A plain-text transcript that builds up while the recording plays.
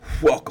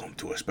Welcome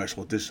to a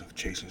special edition of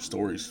Chasing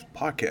Stories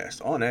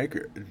podcast on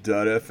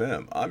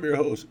Anchor.fm. I'm your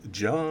host,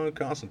 John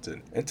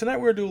Constantine, and tonight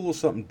we're going to do a little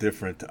something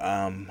different.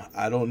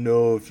 I don't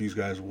know if you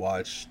guys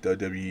watched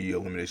WWE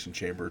Elimination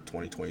Chamber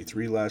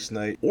 2023 last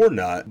night or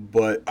not,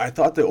 but I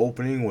thought the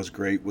opening was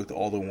great with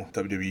all the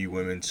WWE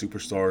women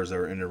superstars that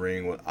were in the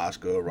ring with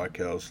Asuka,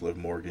 Raquel, Liv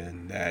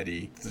Morgan,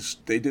 Natty.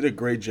 They did a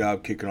great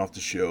job kicking off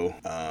the show.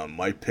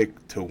 My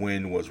pick to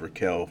win was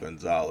Raquel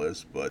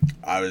Gonzalez, but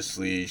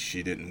obviously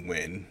she didn't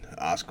win.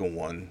 Asuka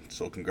won,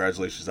 so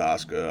congratulations to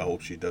Asuka. I hope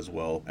she does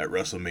well at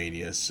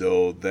WrestleMania.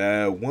 So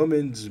that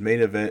women's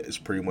main event is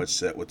pretty much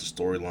set with the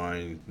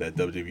storyline that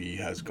WWE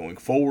has going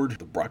forward.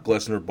 The Brock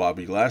Lesnar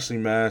Bobby Lashley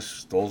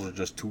match, those are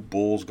just two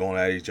bulls going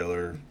at each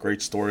other. Great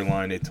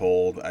storyline they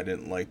told. I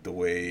didn't like the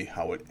way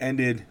how it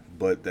ended,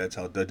 but that's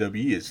how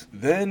WWE is.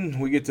 Then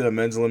we get to the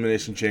men's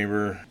elimination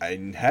chamber.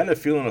 I had a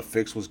feeling a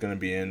fix was going to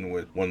be in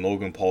with when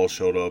Logan Paul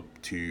showed up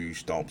to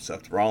stomp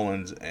Seth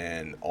Rollins,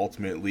 and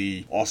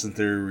ultimately Austin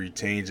Theory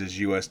retains his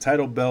U.S.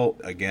 title belt.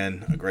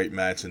 Again, a great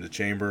match in the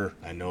chamber.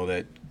 I know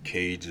that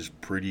cage is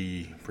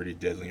pretty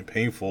deadly and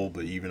painful,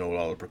 but even with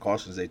all the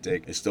precautions they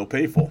take, it's still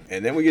painful.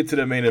 And then we get to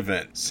the main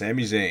event.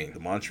 Sami Zayn, the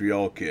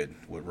Montreal Kid,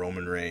 with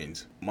Roman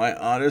Reigns. My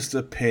honest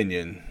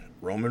opinion,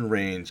 Roman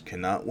Reigns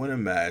cannot win a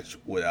match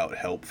without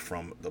help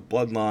from the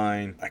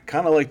bloodline. I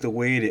kind of like the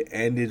way it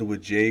ended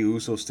with Jey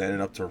Uso standing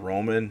up to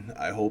Roman.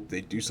 I hope they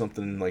do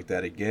something like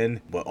that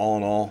again. But all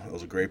in all, it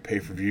was a great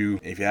pay-per-view.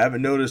 If you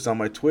haven't noticed on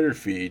my Twitter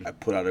feed, I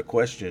put out a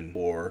question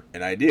or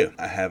an idea.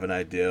 I have an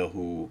idea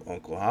who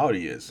Uncle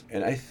Howdy is,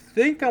 and I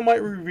think I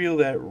might reveal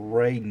that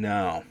right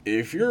now.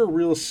 If you're a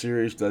real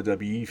serious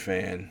WWE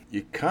fan,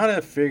 you kind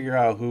of figure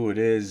out who it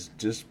is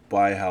just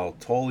by how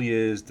tall he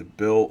is, the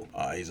build.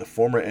 He's a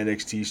former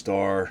NXT star.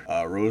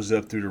 Rose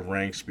up through the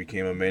ranks,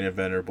 became a main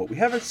eventer, but we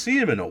haven't seen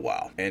him in a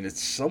while. And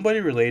it's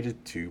somebody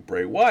related to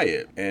Bray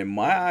Wyatt. And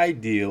my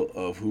idea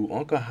of who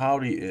Uncle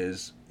Howdy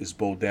is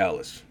Bo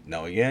Dallas.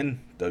 Now again,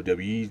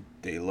 WWE,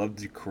 they love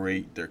to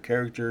create their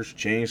characters,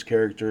 change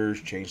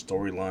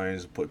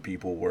storylines, put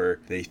people where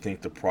they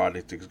think the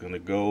product is going to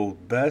go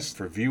best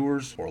for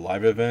viewers or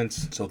live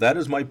events. So that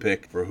is my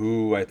pick for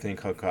who I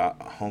think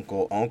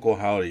Uncle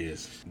Howdy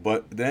is.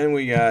 But then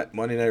we got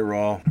Monday Night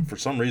Raw. For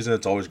some reason,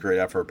 it's always great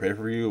after a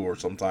pay-per-view, or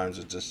sometimes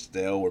it's just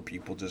stale where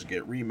people just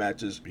get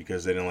rematches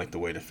because they didn't like the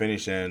way the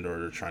finish end or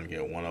they're trying to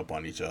get one up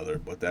on each other.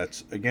 But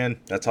that's how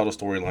the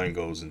storyline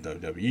goes in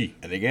WWE.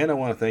 And again, I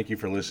want to thank you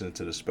for listening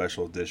to the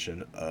special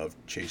edition of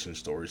Chasing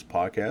Stories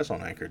podcast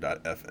on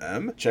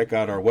Anchor.fm. Check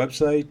out our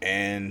website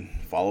and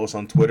follow us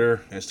on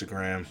Twitter,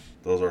 Instagram.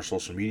 Those are our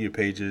social media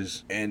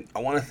pages. And I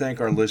want to thank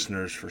our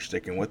listeners for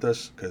sticking with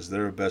us because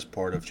they're the best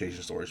part of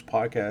Chasing Stories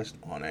podcast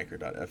on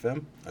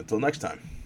Anchor.fm. Until next time.